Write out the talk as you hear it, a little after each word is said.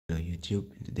Hello YouTube,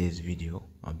 in today's video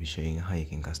I'll be showing how you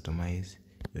can customize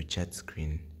your chat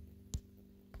screen,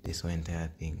 this whole entire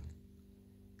thing.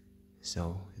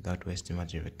 So without wasting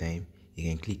much of your time, you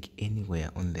can click anywhere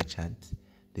on the chat,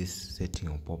 this setting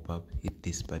will pop up, hit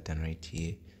this button right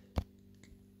here,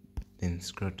 then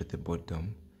scroll to the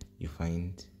bottom, you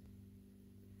find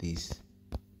this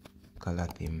color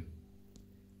theme,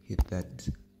 hit that,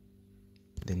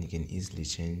 then you can easily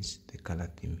change the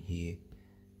color theme here.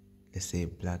 Let's say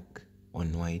black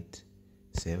on white,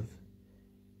 save.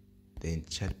 The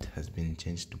chat has been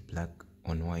changed to black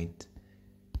on white.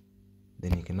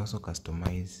 Then you can also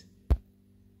customize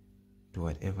to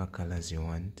whatever colors you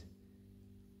want.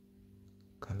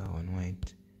 Color on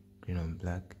white, green on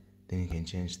black. Then you can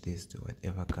change this to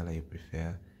whatever color you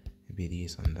prefer. Maybe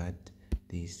this on that,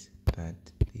 this, that,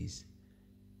 this,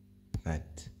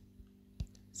 that.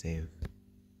 Save.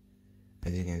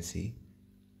 As you can see,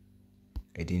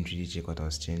 I didn't really check what I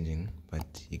was changing,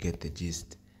 but you get the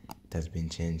gist. It has been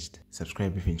changed.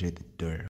 Subscribe if you enjoyed the tutorial.